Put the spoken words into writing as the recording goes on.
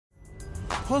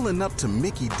Pulling up to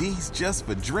Mickey D's just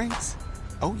for drinks?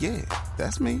 Oh yeah,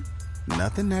 that's me.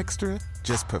 Nothing extra,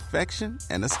 just perfection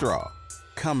and a straw.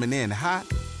 Coming in hot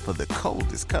for the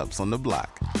coldest cups on the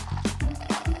block.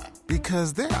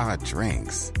 Because there are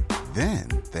drinks. Then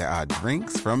there are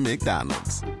drinks from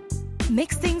McDonald's.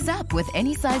 Mix things up with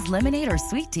any size lemonade or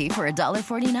sweet tea for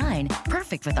 $1.49.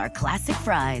 Perfect with our classic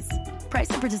fries. Price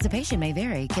and participation may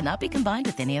vary. Cannot be combined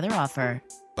with any other offer.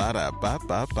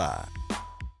 Ba-da-ba-ba-ba.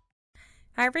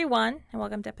 Hi, everyone, and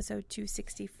welcome to episode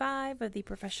 265 of the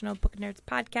Professional Book Nerds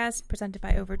podcast presented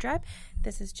by OverDrive.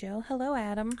 This is Jill. Hello,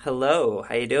 Adam. Hello.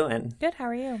 How you doing? Good. How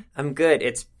are you? I'm good.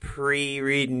 It's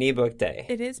pre-reading ebook day.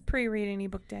 It is pre-reading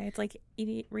ebook day. It's like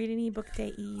reading ebook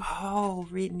day eve. Oh,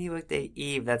 reading ebook day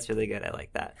eve. That's really good. I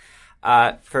like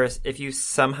that. First, if you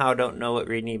somehow don't know what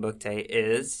reading ebook day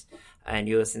is, and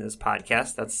you listen to this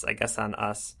podcast, that's, I guess, on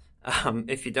us.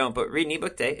 If you don't, but Reading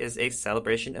ebook day is a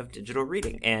celebration of digital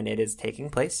reading, and it is taking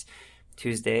place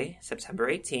Tuesday, September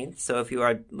 18th. So if you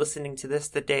are listening to this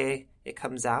the day it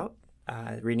comes out,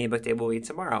 Reading ebook day will be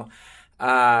tomorrow.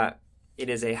 It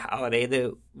is a holiday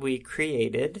that we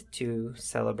created to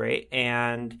celebrate,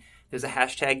 and there's a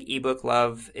hashtag ebook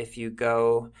love. If you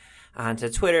go onto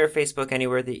Twitter, Facebook,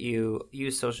 anywhere that you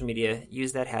use social media,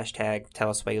 use that hashtag.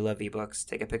 Tell us why you love ebooks.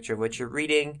 Take a picture of what you're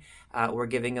reading. We're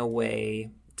giving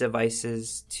away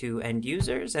devices to end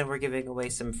users, and we're giving away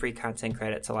some free content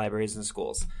credit to libraries and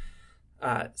schools.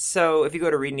 So if you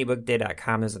go to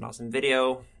readingebookday.com, there's an awesome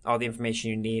video, all the information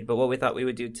you need. But what we thought we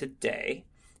would do today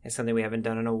is something we haven't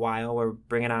done in a while. We're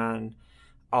bringing on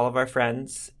all of our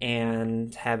friends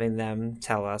and having them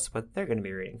tell us what they're going to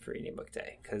be reading for Reading Book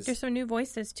Day. Because there's some new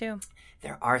voices, too.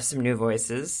 There are some new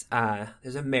voices.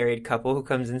 There's a married couple who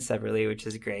comes in separately, which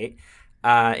is great.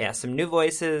 Some new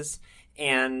voices.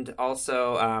 And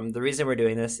also, the reason we're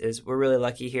doing this is we're really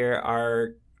lucky here.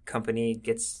 Our company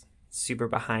gets super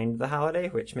behind the holiday,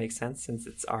 which makes sense since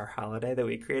it's our holiday that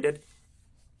we created.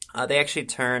 They actually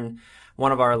turn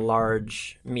one of our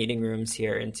large meeting rooms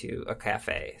here into a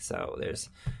cafe. So there's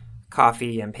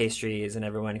coffee and pastries, and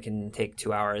everyone can take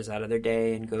 2 hours out of their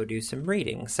day and go do some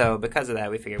reading. So because of that,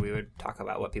 we figured we would talk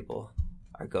about what people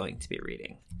are going to be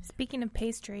reading. Speaking of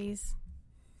pastries,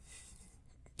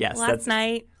 yes, last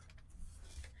night,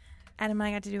 Adam and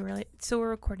I got to do so we're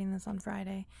recording this on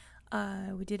Friday.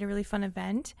 We did a really fun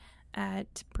event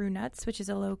at Brew Nuts, which is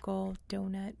a local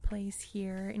donut place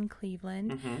here in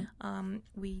Cleveland. Mm-hmm.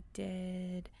 We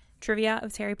did trivia. It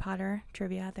was Harry Potter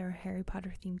trivia. There were Harry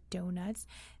Potter themed donuts.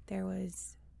 There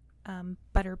was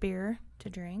butterbeer to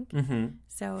drink. Mm-hmm.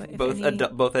 So if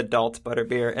both adult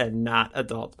butterbeer and not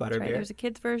adult butterbeer. Right. There's a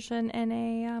kids version and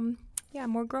a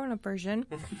more grown up version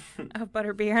of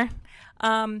butterbeer.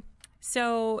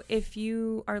 So if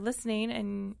you are listening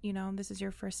and, this is your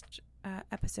first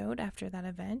episode after that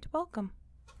event, welcome.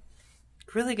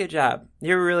 Really good job.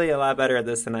 You're really a lot better at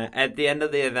this than I. At the end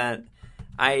of the event,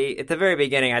 at the very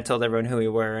beginning, I told everyone who we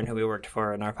were and who we worked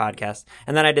for in our podcast.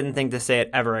 And then I didn't think to say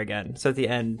it ever again. So at the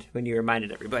end, when you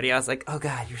reminded everybody, I was like, oh,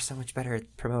 God, you're so much better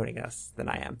at promoting us than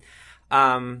I am.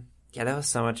 That was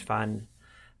so much fun.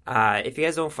 If you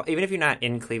guys don't, even if you're not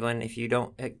in Cleveland, if you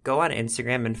don't, go on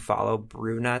Instagram and follow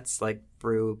Brew Nuts, like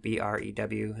brew,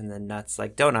 BREW, and then nuts,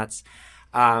 like donuts.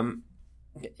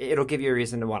 It'll give you a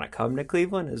reason to want to come to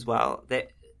Cleveland as well.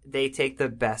 They take the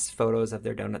best photos of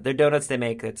their donut. Their donuts they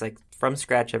make, it's like from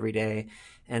scratch every day,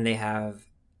 and they have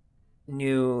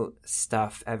new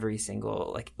stuff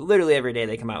literally every day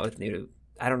they come out with new.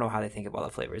 I don't know how they think of all the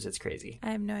flavors. It's crazy.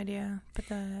 I have no idea. But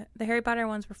the Harry Potter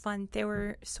ones were fun. They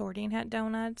were sorting hat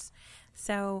donuts.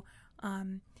 So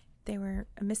they were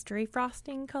a mystery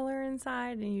frosting color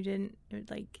inside, and you didn't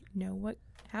know what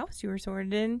house you were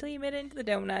sorted in until you bit into the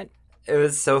donut. It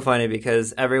was so funny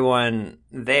because everyone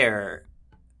there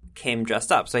came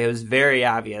dressed up. So it was very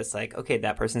obvious, okay,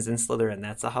 that person's in Slytherin.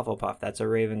 That's a Hufflepuff. That's a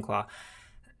Ravenclaw.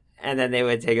 And then they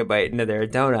would take a bite into their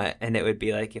donut, and it would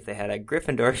be like if they had a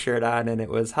Gryffindor shirt on and it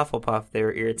was Hufflepuff, they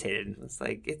were irritated. It was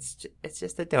like, it's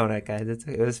just a donut, guys.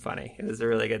 It was funny. It was a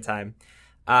really good time.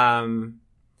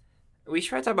 We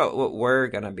should talk about what we're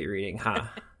going to be reading, huh?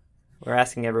 We're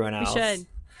asking everyone else.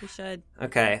 We should.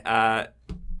 Okay. I'm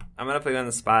going to put you on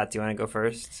the spot. Do you want to go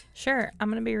first? Sure.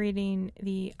 I'm going to be reading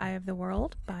The Eye of the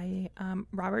World by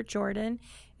Robert Jordan.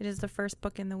 It is the first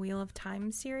book in the Wheel of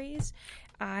Time series.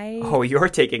 Oh, you're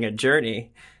taking a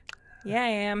journey. Yeah, I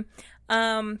am.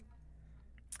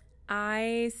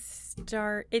 It's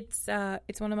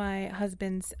one of my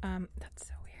husband's, that's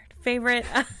so weird,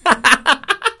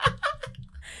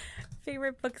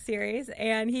 favorite book series,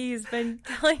 and he's been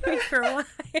telling me for a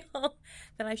while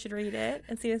that I should read it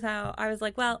and see how. I was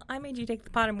like, well, I made you take the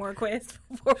Pottermore quiz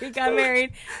before we got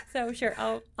married, so sure,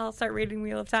 I'll start reading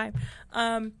Wheel of Time.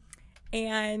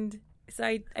 And so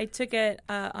I took it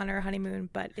on our honeymoon,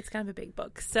 but it's kind of a big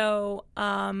book, so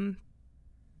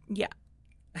yeah.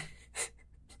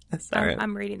 Sorry,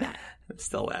 I'm reading that. I'm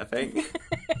still laughing.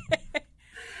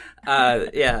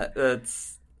 Yeah,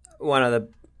 that's one of the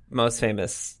most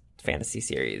famous fantasy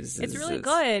series. It's really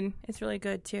good. It's really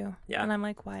good too. Yeah. And I'm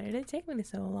like, why did it take me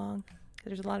so long?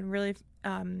 There's a lot of really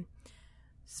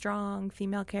strong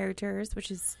female characters,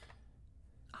 which is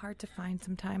hard to find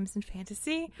sometimes in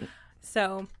fantasy.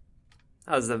 So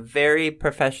that was a very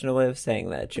professional way of saying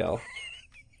that, Jill.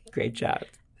 Great job.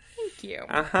 Thank you.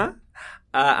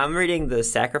 I'm reading The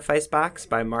Sacrifice Box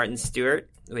by Martin Stewart,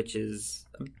 which is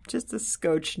just a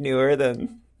scotch newer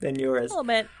than yours. A little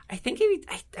bit. I think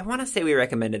I want to say we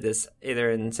recommended this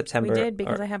either in September. We did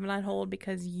because I have it on hold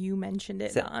because you mentioned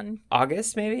it on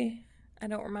August, maybe? I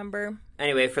don't remember.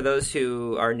 Anyway, for those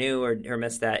who are new or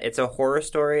missed that, it's a horror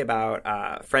story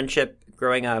about friendship,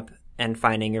 growing up, and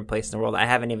finding your place in the world. I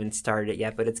haven't even started it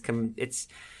yet, but it's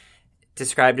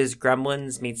described as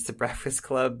Gremlins meets The Breakfast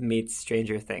Club meets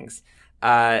Stranger Things.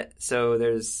 So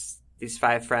there's these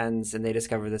 5 friends, and they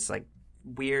discover this like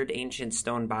weird ancient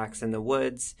stone box in the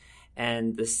woods,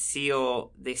 and they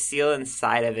seal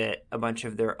inside of it a bunch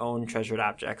of their own treasured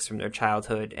objects from their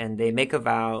childhood, and they make a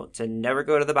vow to never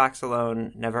go to the box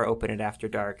alone, never open it after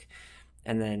dark,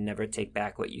 and then never take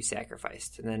back what you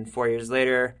sacrificed. And then 4 years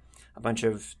later, a bunch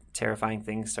of terrifying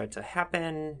things start to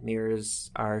happen. Mirrors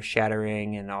are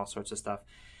shattering and all sorts of stuff.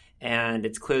 And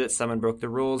it's clear that someone broke the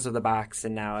rules of the box,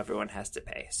 and now everyone has to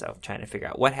pay. So trying to figure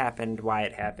out what happened, why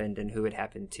it happened, and who it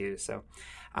happened to. So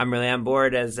I'm really on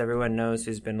board, as everyone knows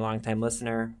who's been a long-time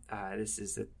listener. This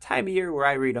is the time of year where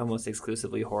I read almost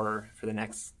exclusively horror for the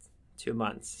next 2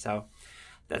 months. So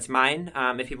that's mine.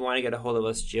 If people want to get a hold of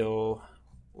us, Jill,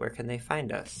 where can they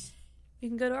find us? You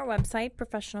can go to our website,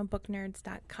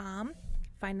 professionalbooknerds.com.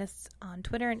 Find us on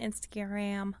Twitter and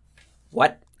Instagram.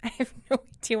 What? I have no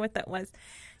idea what that was.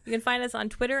 You can find us on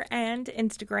Twitter and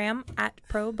Instagram at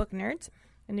ProBookNerds.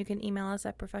 And you can email us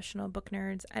at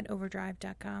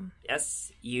professionalbooknerds@overdrive.com.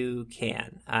 Yes, you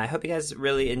can. I hope you guys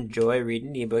really enjoy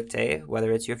reading Ebook Day,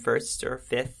 whether it's your first or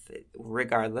fifth,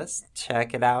 regardless.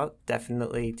 Check it out.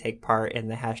 Definitely take part in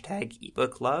the hashtag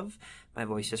 #EbookLove. My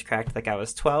voice just cracked like I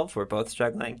was 12. We're both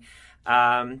struggling.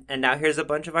 And now here's a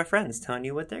bunch of our friends telling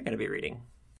you what they're going to be reading.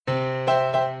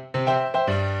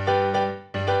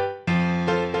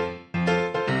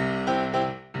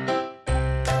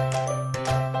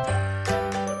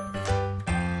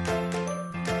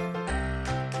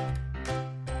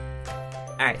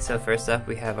 All right, so first up,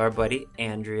 we have our buddy,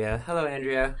 Andrea. Hello,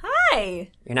 Andrea.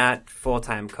 Hi. You're not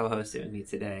full-time co-hosting with me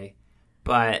today,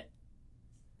 but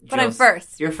I'm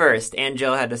first. You're first, and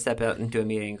Jill had to step out into a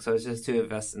meeting, so it's just 2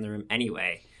 of us in the room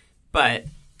anyway. But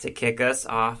to kick us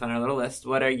off on our little list,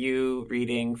 what are you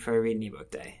reading for Reading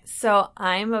Ebook Day? So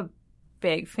I'm a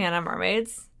big fan of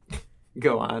mermaids.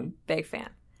 Go on. Big fan.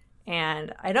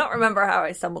 And I don't remember how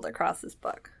I stumbled across this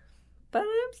book, but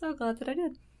I'm so glad that I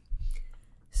did.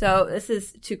 So this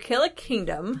is To Kill a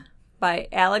Kingdom by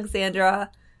Alexandra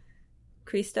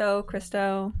Christo.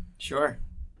 Sure.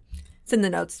 It's in the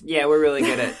notes. Yeah, we're really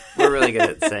good at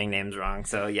saying names wrong.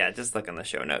 So yeah, just look in the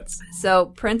show notes. So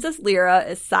Princess Lyra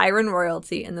is siren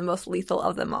royalty and the most lethal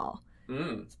of them all.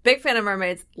 Big fan of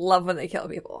mermaids. Love when they kill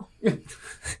people.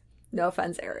 No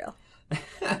offense, Ariel.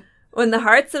 With the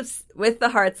hearts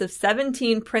of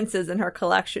 17 princes in her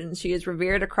collection, she is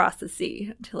revered across the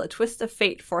sea until a twist of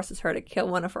fate forces her to kill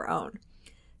one of her own.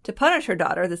 To punish her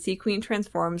daughter, the Sea Queen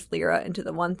transforms Lyra into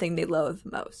the one thing they loathe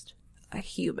most: a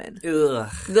human.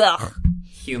 Ugh. Ugh.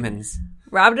 Humans.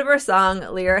 Robbed of her song,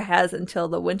 Lyra has until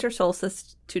the winter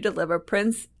solstice to deliver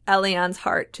Prince Elion's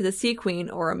heart to the Sea Queen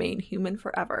or remain human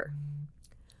forever.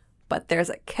 But there's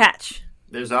a catch.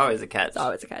 There's always a catch. There's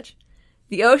always a catch.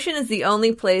 The ocean is the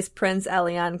only place Prince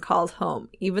Elion calls home,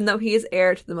 even though he is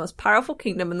heir to the most powerful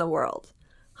kingdom in the world.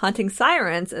 Hunting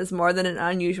sirens is more than an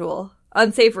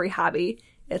unsavory hobby.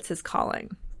 It's his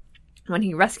calling. When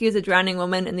he rescues a drowning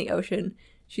woman in the ocean,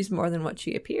 she's more than what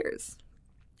she appears.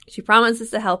 She promises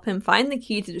to help him find the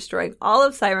key to destroying all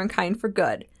of sirenkind for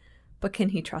good. But can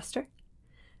he trust her?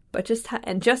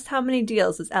 Just how many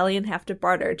deals does Elion have to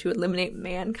barter to eliminate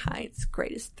mankind's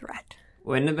greatest threat?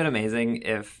 Wouldn't it have been amazing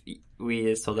if we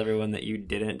just told everyone that you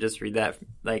didn't just read that,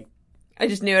 like... I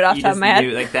just knew it off the top of my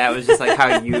head. Like, that was just, like,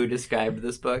 how you described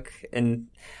this book. And,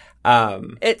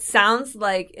 it sounds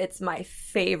like it's my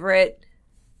favorite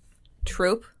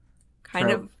trope, thank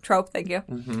you.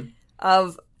 Mm-hmm.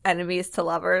 of enemies to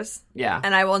lovers. Yeah.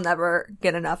 And I will never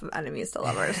get enough of enemies to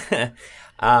lovers. Have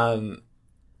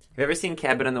you ever seen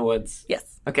Cabin in the Woods?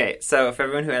 Yes. Okay, so for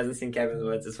everyone who hasn't seen Cabin in the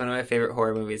Woods, it's one of my favorite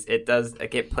horror movies. It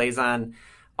plays on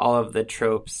all of the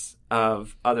tropes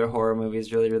of other horror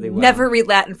movies really, really well. Never read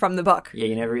Latin from the book. Yeah,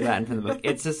 you never read Latin from the book.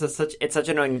 It's just it's such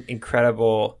an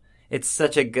incredible, it's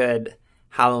such a good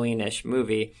Halloween-ish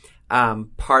movie.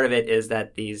 Part of it is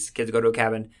that these kids go to a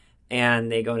cabin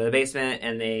and they go into the basement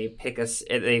and they pick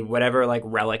whatever like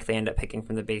relic they end up picking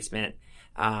from the basement.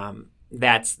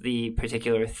 That's the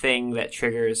particular thing that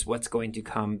triggers what's going to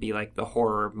come be like the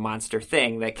horror monster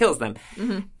thing that kills them.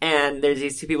 Mm-hmm. And there's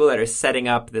these two people that are setting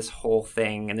up this whole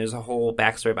thing, and there's a whole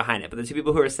backstory behind it. But the two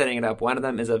people who are setting it up, one of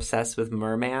them is obsessed with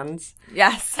mermans.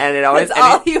 Yes. And it always... That's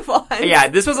all he wants. Yeah,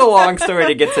 this was a long story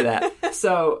to get to that.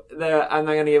 So I'm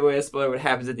not going to give away a spoiler what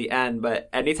happens at the end, but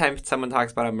anytime someone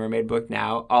talks about a mermaid book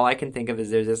now, all I can think of is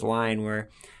there's this line where...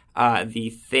 the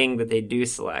thing that they do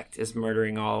select is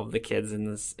murdering all of the kids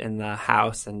in the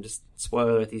house, and just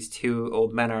spoiler alert, these two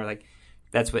old men are like,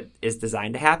 that's what is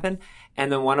designed to happen.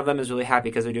 And then one of them is really happy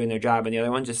because they're doing their job, and the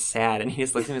other one's just sad. And he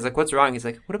just looks at me, he's like, "What's wrong?" He's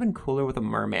like, "Would have been cooler with a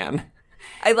merman."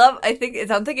 I think it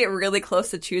sounds like get really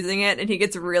close to choosing it, and he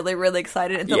gets really, really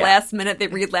excited. At the last minute, they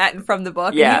read Latin from the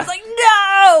book, and he was like,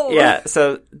 "No!" Yeah,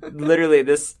 so literally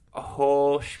this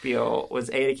whole spiel was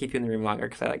A, to keep you in the room longer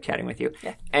because I like chatting with you,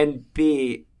 and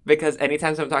B, because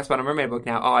anytime someone talks about a mermaid book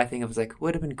now, all I think of is like,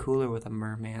 would have been cooler with a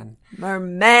merman.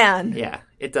 Merman. Yeah,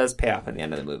 it does pay off at the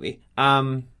end of the movie.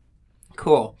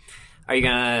 Cool. Are you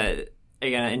gonna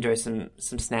enjoy some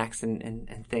snacks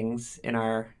and things in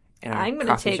our I'm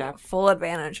gonna coffee take shop? full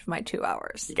advantage of my 2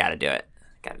 hours. You gotta do it.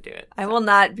 I will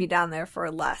not be down there for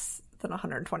less than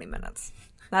 120 minutes.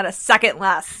 Not a second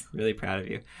less. Really proud of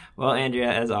you. Well,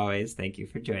 Andrea, as always, thank you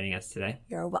for joining us today.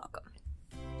 You're welcome.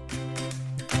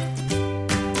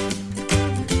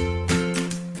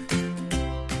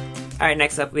 All right,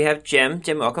 next up we have Jim.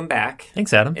 Jim, welcome back.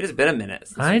 Thanks, Adam. It has been a minute.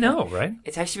 I know, right?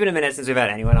 It's actually been a minute since we've had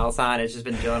anyone else on. It's just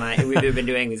been Jill and I. We've either been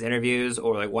doing these interviews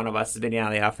or like one of us has been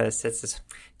out of the office. It's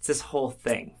this whole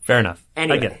thing. Fair enough.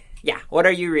 Anyway, I get it. Yeah. What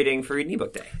are you reading for Reading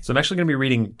Ebook Day? So I'm actually going to be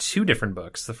reading 2 different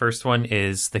books. The first one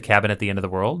is The Cabin at the End of the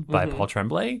World by Paul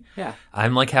Tremblay. Yeah.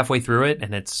 I'm like halfway through it,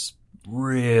 and it's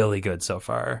really good so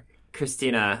far.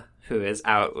 Christina, who is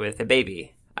out with a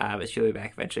baby, but she'll be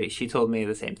back eventually, she told me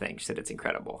the same thing. She said it's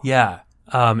incredible. Yeah.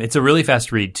 It's a really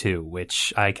fast read, too,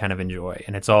 which I kind of enjoy.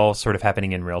 And it's all sort of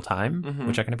happening in real time,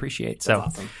 which I can appreciate. So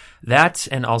awesome. That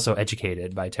and also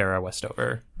Educated by Tara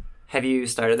Westover. Have you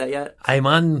started that yet? I'm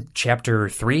on chapter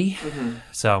 3.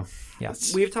 So,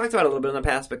 yes. We've talked about it a little bit in the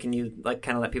past, but can you like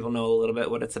kind of let people know a little bit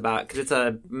what it's about? Because it's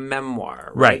a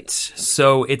memoir, right?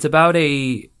 So it's about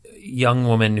a young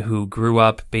woman who grew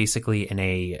up basically in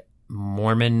a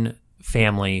Mormon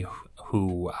family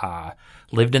who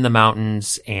lived in the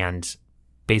mountains and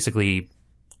basically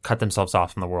cut themselves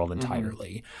off from the world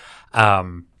entirely.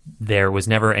 There was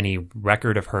never any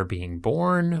record of her being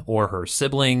born or her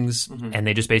siblings, and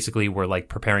they just basically were like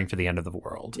preparing for the end of the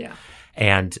world. Yeah.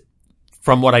 And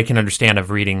from what I can understand of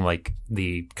reading like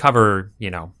the cover,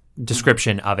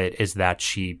 description of it is that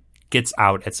she gets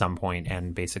out at some point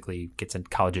and basically gets a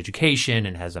college education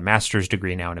and has a master's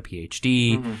degree now and a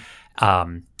PhD,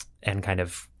 and kind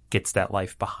of gets that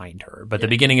life behind her. But the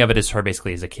beginning of it is her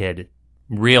basically as a kid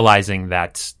realizing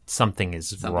that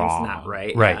something's wrong. Not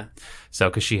right. Right. Yeah. So,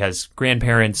 because she has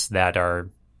grandparents that are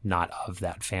not of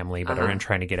that family, but are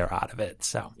trying to get her out of it.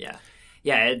 So, yeah.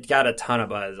 Yeah, it got a ton of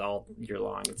buzz all year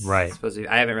long. It's right. supposed to be,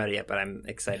 I haven't read it yet, but I'm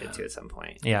excited to at some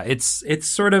point. Yeah, it's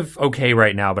sort of okay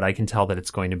right now, but I can tell that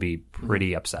it's going to be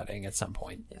pretty upsetting at some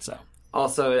point. Yeah. So,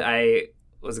 also, I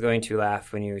was going to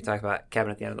laugh when you talked about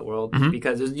Cabin at the End of the World,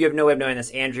 because you have no way of knowing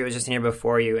this. Andrea was just in here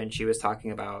before you, and she was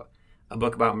talking about a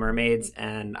book about mermaids,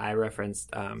 and I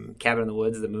referenced Cabin in the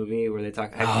Woods, the movie where they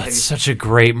talk. It's such a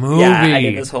great movie. Yeah, I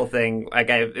did this whole thing.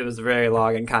 It was very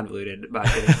long and convoluted about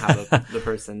how the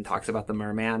person talks about the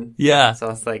merman. Yeah. So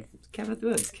it's like Cabin in the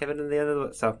Woods, Cabin in the End of the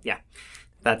Woods. So yeah,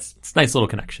 it's a nice little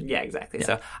connection. Yeah, exactly. Yeah.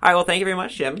 So all right, well, thank you very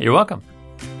much, Jim. You're welcome.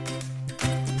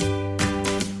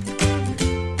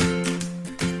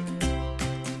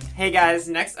 Hey guys,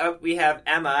 next up we have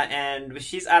Emma, and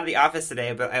she's out of the office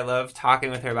today, but I love talking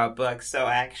with her about books, so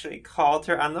I actually called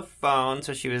her on the phone,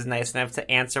 so she was nice enough to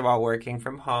answer while working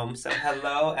from home. So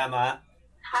hello, Emma.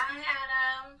 Hi,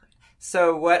 Adam.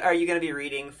 So what are you going to be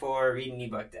reading for Read an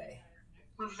Ebook Day?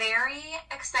 Very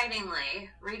excitingly,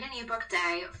 Read an Ebook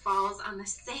Day falls on the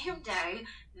same day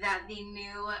that the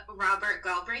new Robert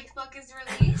Galbraith book is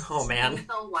released. Oh, man.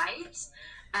 Phil White.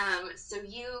 So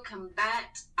you can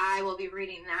bet I will be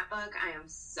reading that book. I am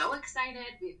so excited.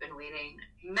 We've been waiting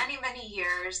many, many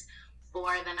years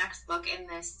for the next book in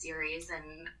this series,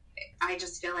 and I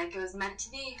just feel like it was meant to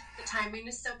be. The timing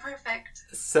is so perfect.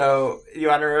 So you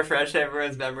want to refresh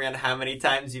everyone's memory on how many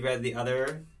times you read the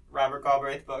other Robert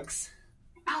Galbraith books?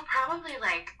 Oh, probably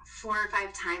like 4 or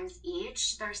 5 times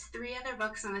each. There's 3 other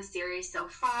books in the series so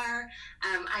far.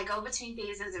 I go between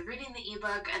phases of reading the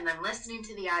ebook and then listening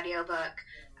to the audiobook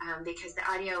because the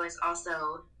audio is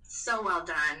also so well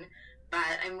done.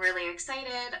 But I'm really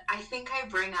excited. I think I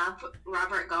bring up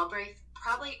Robert Galbraith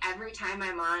probably every time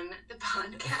I'm on the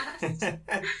podcast.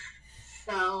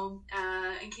 So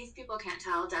in case people can't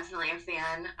tell, definitely a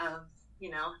fan of,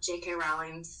 J.K.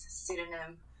 Rowling's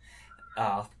pseudonym.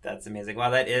 Oh, that's amazing. Wow,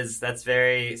 that's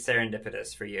very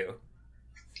serendipitous for you.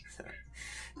 So,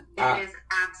 it is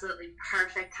absolutely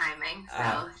perfect timing.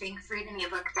 So thanks for reading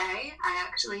Ebook Day. I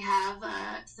actually have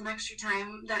some extra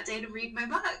time that day to read my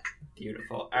book.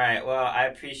 Beautiful. All right. Well, I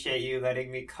appreciate you letting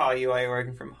me call you while you're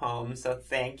working from home. So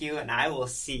thank you, and I will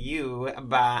see you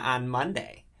on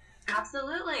Monday.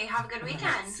 Absolutely. Have a good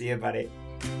weekend. See you, buddy.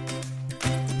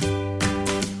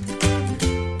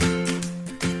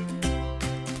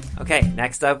 Okay,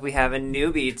 next up we have a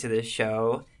newbie to the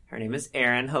show. Her name is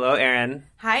Erin. Hello, Erin.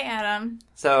 Hi, Adam.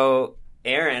 So,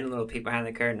 Erin, little peek behind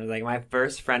the curtain, was like my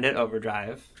first friend at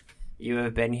OverDrive. You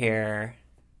have been here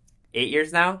 8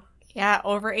 years now? Yeah,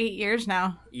 over 8 years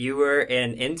now. You were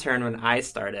an intern when I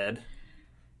started,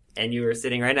 and you were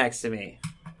sitting right next to me.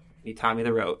 You taught me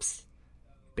the ropes,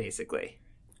 basically.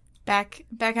 Back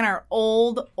in our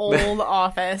old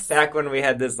office. Back when we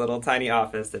had this little tiny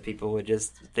office that people would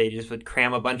would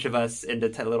cram a bunch of us into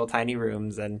little tiny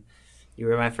rooms, and you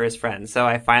were my first friend. So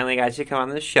I finally got you to come on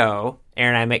the show.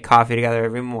 Erin and I make coffee together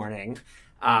every morning.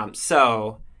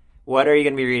 So what are you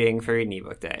going to be reading for Reading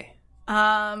Ebook Day?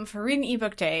 For Reading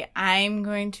Ebook Day, I'm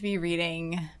going to be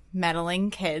reading Meddling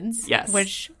Kids. Yes.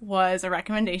 Which was a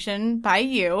recommendation by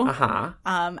you.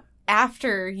 Uh-huh.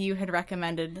 After you had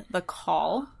recommended The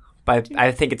Call.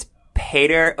 I think it's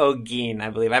Peter O'Gein, I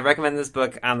believe. I've recommended this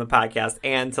book on the podcast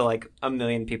and to like a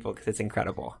million people because it's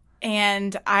incredible.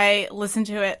 And I listened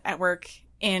to it at work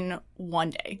in one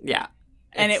day. Yeah.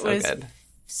 And it was good.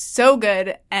 So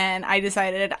good. And I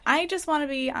decided I just want to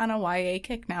be on a YA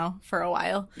kick now for a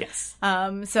while. Yes.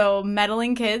 So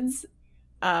Meddling Kids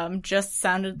just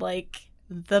sounded like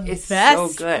the It's best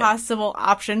so good. possible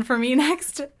option for me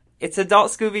next. It's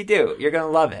adult Scooby-Doo. You're going to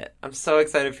love it. I'm so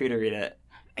excited for you to read it.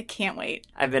 I can't wait.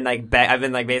 I've been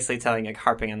basically telling,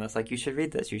 harping on this, you should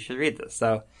read this. You should read this.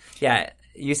 So, yeah,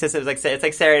 you said it's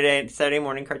like Saturday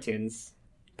morning cartoons,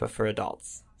 but for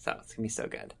adults. So it's gonna be so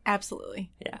good.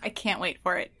 Absolutely. Yeah. I can't wait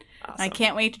for it. Awesome. I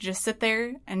can't wait to just sit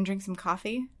there and drink some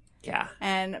coffee. Yeah.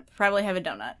 And probably have a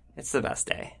donut. It's the best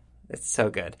day. It's so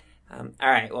good. All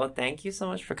right. Well, thank you so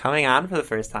much for coming on for the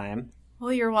first time.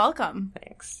 Well, you're welcome.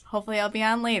 Thanks. Hopefully I'll be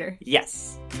on later.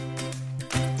 Yes.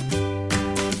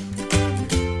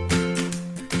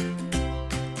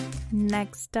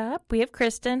 Next up, we have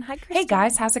Kristen. Hi, Kristen. Hey,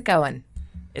 guys. How's it going?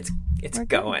 It's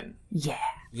going. Yeah.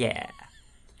 Yeah.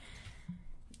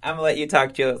 I'm gonna let you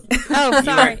talk, Jill. Oh,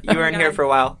 sorry. You weren't here for a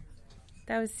while.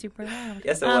 That was super loud.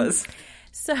 Yes, it was.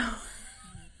 So, gonna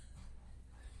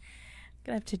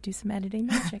have to do some editing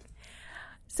magic.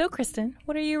 So, Kristen,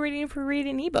 what are you reading for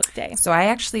Reading Ebook Day? So I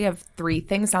actually have 3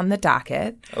 things on the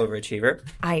docket. Overachiever.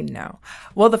 I know.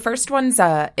 Well, the first one's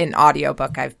an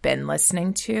audiobook I've been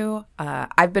listening to.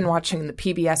 I've been watching the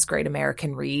PBS Great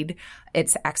American Read.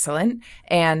 It's excellent.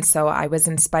 And so I was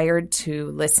inspired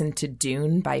to listen to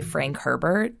Dune by Frank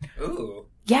Herbert. Ooh.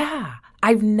 Yeah.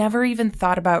 I've never even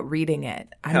thought about reading it.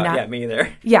 Yeah, me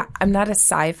either. Yeah, I'm not a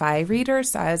sci-fi reader,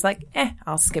 so I was like,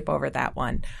 I'll skip over that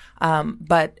one.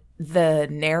 But the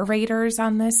narrators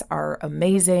on this are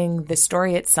amazing. The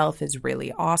story itself is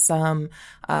really awesome.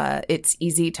 It's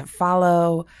easy to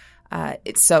follow.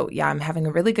 I'm having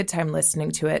a really good time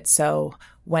listening to it. So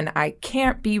when I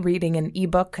can't be reading an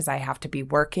ebook because I have to be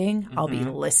working, I'll be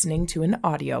listening to an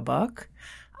audiobook.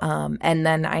 And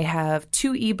then I have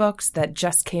 2 ebooks that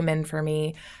just came in for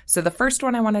me. So the first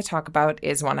one I want to talk about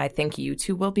is one I think you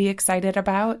two will be excited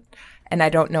about. And I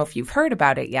don't know if you've heard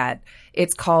about it yet.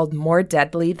 It's called More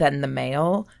Deadly Than the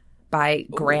Male by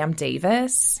Graham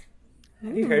Davis.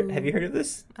 Have you heard of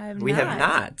this? We have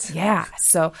not. Yeah.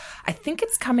 So I think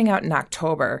it's coming out in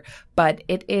October, but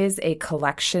it is a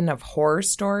collection of horror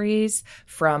stories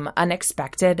from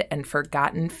unexpected and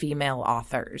forgotten female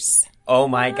authors. Oh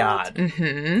my God.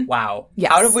 Mm-hmm. Wow.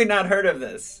 Yes. How have we not heard of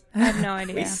this? I have no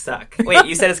idea. We suck. Wait,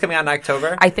 you said it's coming out in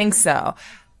October? I think so.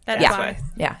 That's Yeah. why.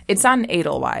 Yeah, it's on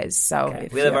Edelweiss, so Okay.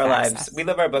 if We you live have our lives. access. We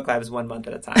live our book lives 1 month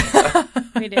at a time. So.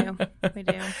 We do. We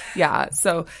do. Yeah,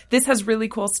 so this has really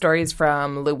cool stories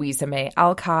from Louisa May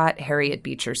Alcott, Harriet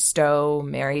Beecher Stowe,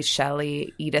 Mary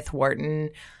Shelley, Edith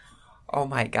Wharton. Oh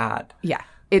my God. Yeah,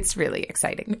 it's really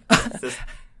exciting. This-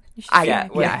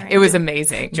 Yeah, it was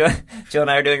amazing. Jill and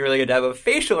I are doing a really good job of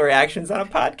facial reactions on a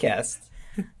podcast.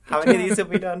 How many of these have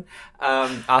we done?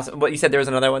 Awesome. What, you said there was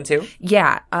another one too?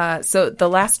 Yeah, so the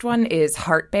last one is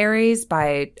Heartberries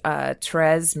by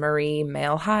Therese Marie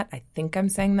Mailhot. I think I'm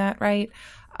saying that right.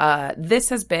 This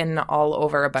has been all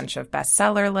over a bunch of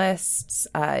bestseller lists.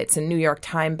 It's a New York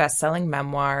Times bestselling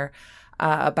memoir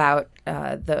about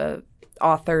the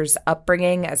author's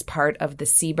upbringing as part of the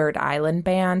Seabird Island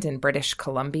Band in British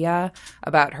Columbia,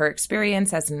 about her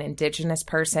experience as an Indigenous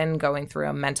person going through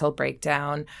a mental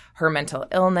breakdown, her mental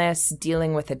illness,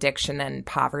 dealing with addiction and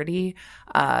poverty.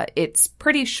 It's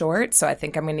pretty short, so I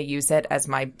think I'm going to use it as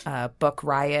my book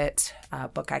riot,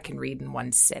 book I can read in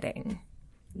one sitting.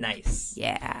 Nice.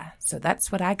 Yeah, so that's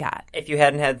what I got. If you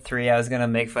hadn't had 3, I was going to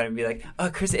make fun and be like, oh,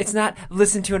 Chris, it's not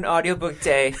listen to an audiobook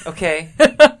day, okay?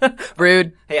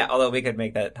 Rude. Yeah, although we could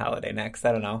make that holiday next.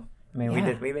 I don't know. I mean,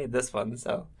 Yeah. we made this one,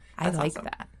 so I that's like awesome.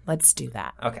 that. Let's do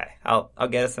that. Okay, I'll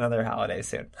get us another holiday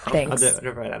soon. Thanks. I'll do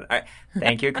it right on. All right.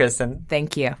 Thank you, Kristen.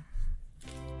 Thank you.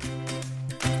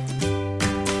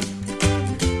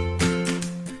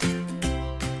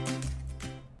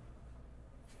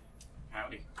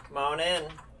 Howdy. Come on in.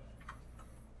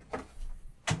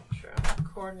 Sure, I'm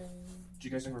recording. Did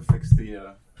you guys ever fix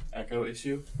the echo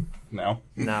issue? No.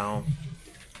 No.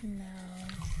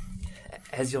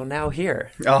 As you'll now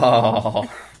hear.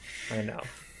 Oh. I know.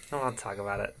 I don't want to talk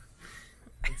about it.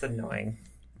 It's annoying.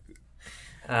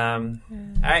 All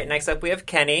right, next up we have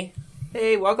Kenny.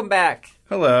 Hey, welcome back.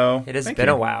 Hello. It has Thank been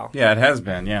you. a while. Yeah, it has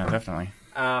been. Yeah, definitely.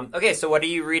 Okay, so what are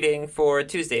you reading for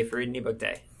Tuesday for Reading Ebook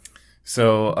Day?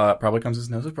 So, probably comes as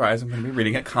no surprise. I'm going to be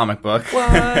reading a comic book.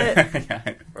 What?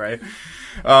 Yeah, right.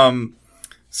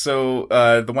 So,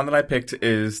 the one that I picked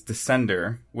is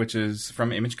Descender, which is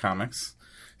from Image Comics.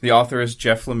 The author is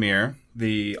Jeff Lemire.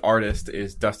 The artist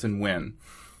is Dustin Nguyen.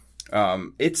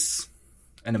 It's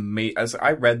an amazing... As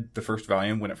I read the first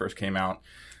volume when it first came out.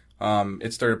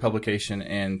 It started publication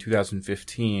in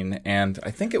 2015, and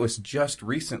I think it was just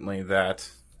recently that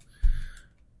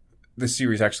the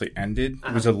series actually ended.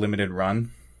 It was a limited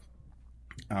run.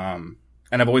 And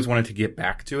I've always wanted to get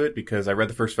back to it because I read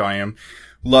the first volume,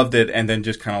 loved it, and then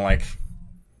just kind of like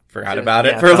forgot about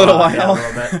it for a little while. Yeah,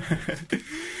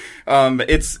 a little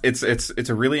bit. It's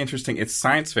a really interesting. It's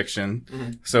science fiction.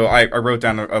 Mm-hmm. So I wrote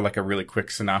down a really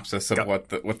quick synopsis of what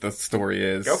the story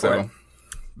is. Go for it.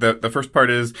 The first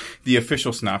part is the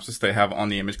official synopsis they have on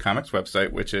the Image Comics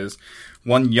website, which is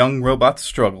one young robot's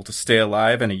struggle to stay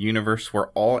alive in a universe where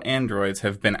all androids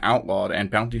have been outlawed and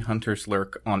bounty hunters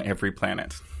lurk on every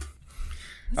planet.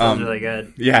 Sounds really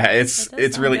good. Yeah, it's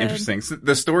really good. interesting. So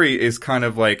the story is kind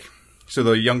of like, so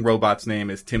the young robot's name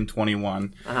is Tim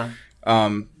 21.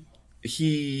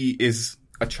 He is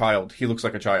a child. He looks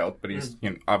like a child, but he's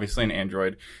obviously an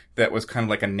android that was kind of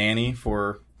like a nanny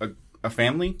for a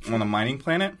family on a mining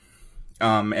planet.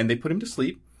 And they put him to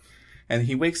sleep, and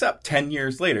he wakes up 10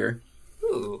 years later.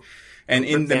 Ooh. And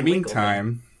in the Van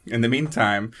Winkle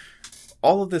meantime,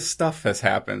 all of this stuff has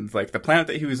happened. Like, the planet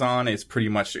that he was on is pretty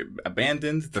much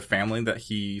abandoned. The family that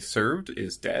he served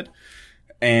is dead.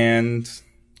 And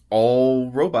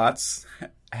all robots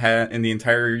in the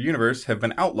entire universe have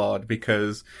been outlawed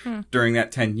because during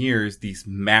that 10 years, these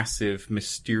massive,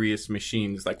 mysterious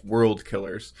machines, like world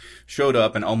killers, showed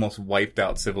up and almost wiped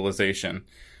out civilization.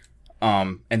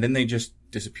 And then they just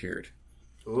disappeared.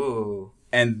 Ooh.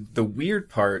 And the weird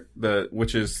part,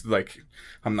 which is like,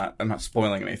 I'm not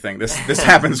spoiling anything. This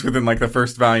happens within like the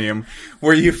first volume,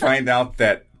 where you find out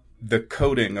that the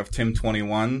coding of Tim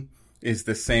 21 is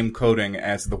the same coding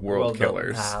as the world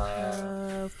killers.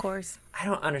 Of course. I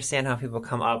don't understand how people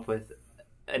come up with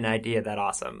an idea that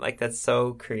awesome. Like, that's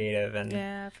so creative and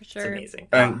Yeah, for sure. it's amazing.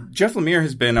 And Jeff Lemire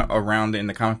has been around in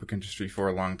the comic book industry for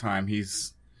a long time.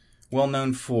 He's well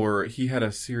known for, he had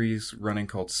a series running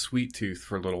called Sweet Tooth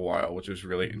for a little while, which was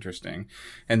really interesting.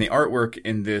 And the artwork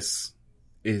in this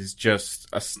is just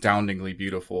astoundingly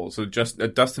beautiful. So just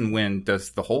Dustin Nguyen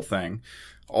does the whole thing.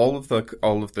 All of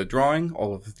the drawing,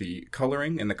 all of the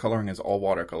coloring, and the coloring is all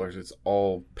watercolors. It's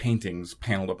all paintings,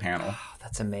 panel to panel. Oh,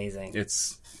 that's amazing.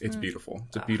 It's beautiful.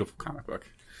 It's a beautiful comic book.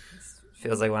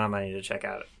 Feels like one I need to check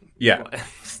out. Yeah.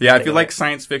 Yeah, if you like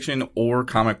science fiction or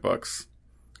comic books,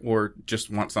 or just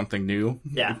want something new,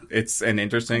 it's and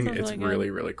interesting, it's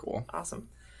really, really cool. Awesome.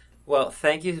 Well,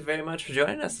 thank you very much for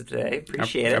joining us today.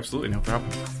 Appreciate it. Absolutely, no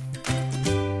problem.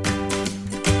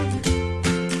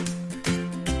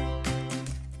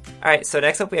 All right, so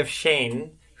next up we have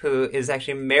Shane, who is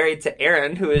actually married to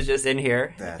Aaron, who is just in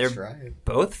here. That's right.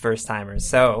 Both first-timers.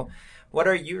 So what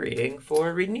are you reading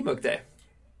for Read an Ebook Day?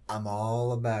 I'm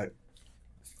all about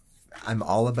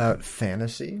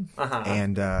fantasy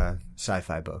and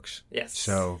sci-fi books. Yes.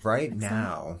 So right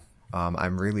now,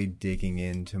 I'm really digging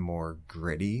into more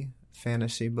gritty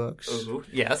fantasy books. Ooh,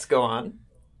 yes, go on.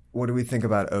 What do we think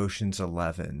about Ocean's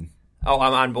 11? Oh,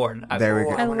 I'm on board. There we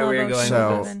go. I wonder where you're going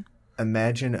so, with this.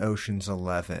 Imagine Ocean's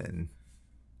 11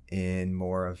 in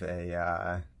more of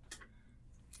a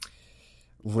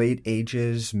late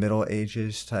ages, middle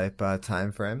ages type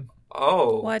time frame.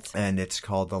 Oh. What? And it's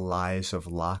called The Lies of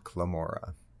Locke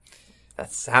Lamora.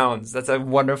 That's a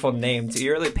wonderful name. So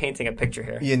you're really painting a picture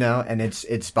here. You know, and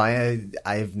it's by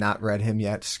I've not read him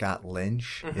yet. Scott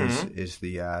Lynch is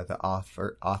the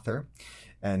author.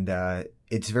 And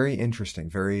it's very interesting,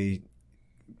 very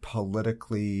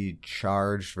politically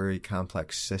charged, very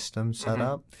complex system set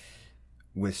up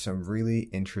with some really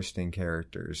interesting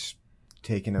characters,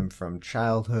 taking them from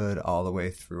childhood all the way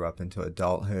through up into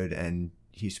adulthood, and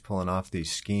he's pulling off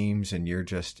these schemes and you're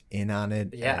just in on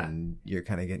it and you're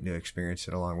kind of getting to experience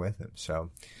it along with him. So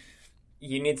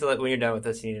you need to when you're done with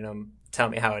this, you need to tell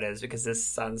me how it is, because this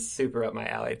sounds super up my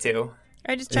alley too.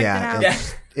 I just checked it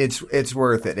out. It's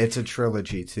worth it. It's a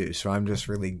trilogy too, so I'm just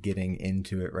really getting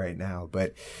into it right now.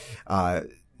 But are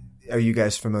you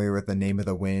guys familiar with The Name of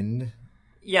the Wind?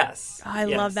 Yes. I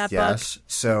love that book. Yes.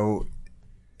 So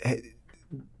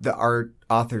the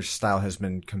author's style has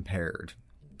been compared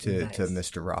to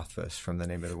Mr. Rothfuss from The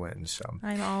Name of the Wind. So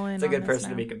I'm all in. It's a good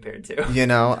person now. to be compared to. You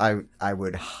know, I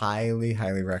would highly,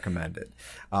 highly recommend it.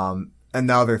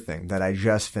 Another thing that I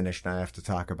just finished, and I have to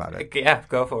talk about it. Yeah,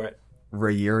 go for it.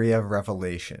 Rayuria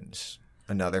Revelations,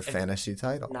 another fantasy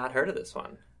title. Not heard of this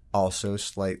one. Also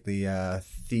slightly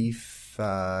thief,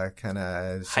 kind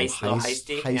of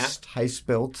heist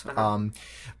built,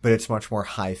 but it's much more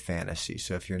high fantasy.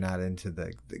 So if you're not into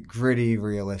the gritty,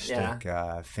 realistic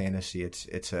fantasy,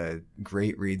 it's a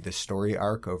great read. The story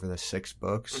arc over the 6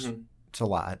 books, it's a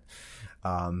lot.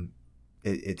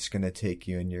 It's going to take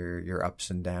you in your ups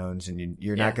and downs, and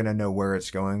you're not going to know where it's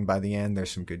going by the end.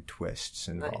 There's some good twists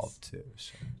involved too.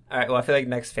 So. All right. Well, I feel like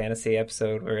next fantasy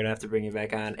episode we're going to have to bring you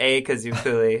back on. Because you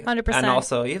clearly 100%. And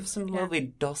also you have some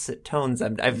lovely dulcet tones.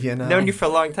 I've known you for a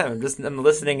long time. I'm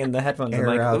listening in the headphones. I'm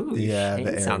like, ooh,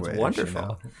 Shane sounds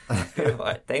wonderful.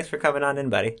 Beautiful. Thanks for coming on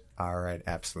in, buddy. All right.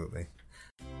 Absolutely.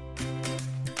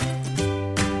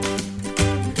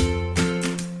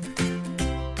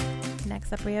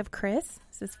 Next up, we have Chris.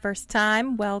 This is first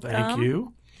time. Welcome. Thank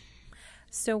you.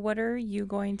 So what are you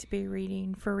going to be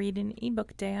reading for Read an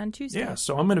Ebook Day on Tuesday? Yeah,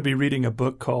 so I'm going to be reading a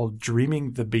book called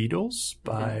Dreaming the Beatles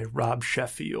by Rob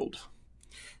Sheffield.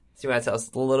 So you want to tell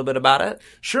us a little bit about it?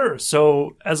 Sure.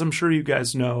 So as I'm sure you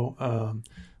guys know,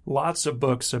 lots of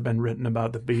books have been written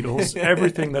about the Beatles,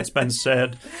 everything that's been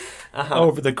said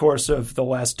over the course of the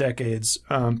last decades.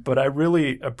 But I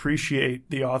really appreciate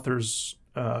the author's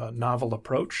novel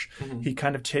approach. He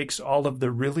kind of takes all of the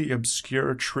really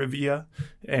obscure trivia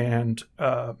and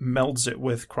melds it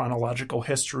with chronological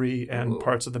history and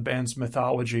parts of the band's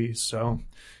mythology. So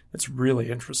it's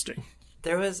really interesting.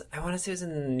 There was, I want to say it was in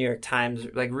the New York Times,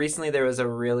 like recently there was a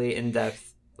really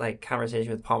in-depth like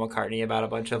conversation with Paul McCartney about a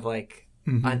bunch of like,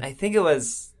 I think it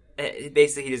was,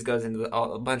 basically he just goes into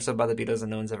a bunch about the Beatles that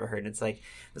no one's ever heard. And it's like,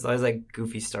 there's always like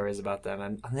goofy stories about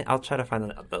them. I'll try to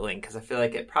find the link because I feel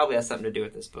like it probably has something to do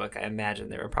with this book. I imagine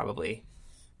they were probably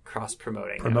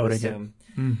cross-promoting it.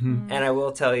 And I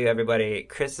will tell you, everybody,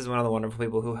 Chris is one of the wonderful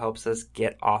people who helps us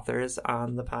get authors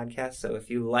on the podcast. So if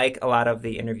you like a lot of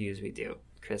the interviews we do,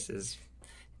 Chris is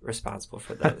responsible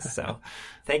for those. So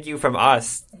thank you from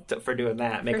us for doing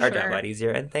that. Make our job a lot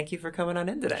easier. And thank you for coming on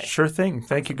in today. Sure thing.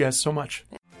 Thank you guys so much.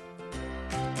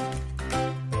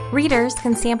 Readers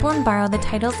can sample and borrow the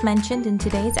titles mentioned in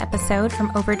today's episode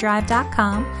from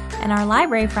OverDrive.com, and our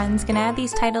library friends can add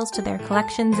these titles to their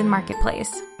collections in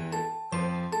Marketplace.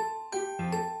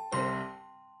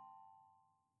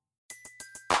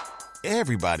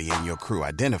 Everybody in your crew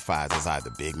identifies as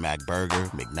either Big Mac Burger,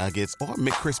 McNuggets, or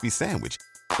McCrispy Sandwich.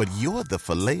 But you're the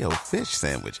Filet-O-Fish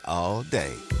Sandwich all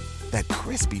day. That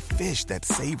crispy fish, that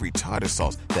savory tartar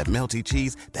sauce, that melty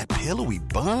cheese, that pillowy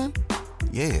bun.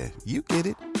 Yeah, you get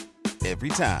it. Every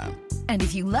time. And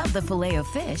if you love the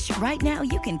Filet-O-Fish, right now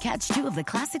you can catch 2 of the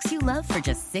classics you love for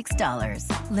just $6.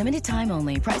 Limited time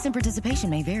only. Price and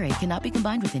participation may vary. Cannot be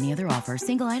combined with any other offer.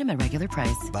 Single item at regular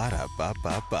price.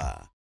 Ba-da-ba-ba-ba.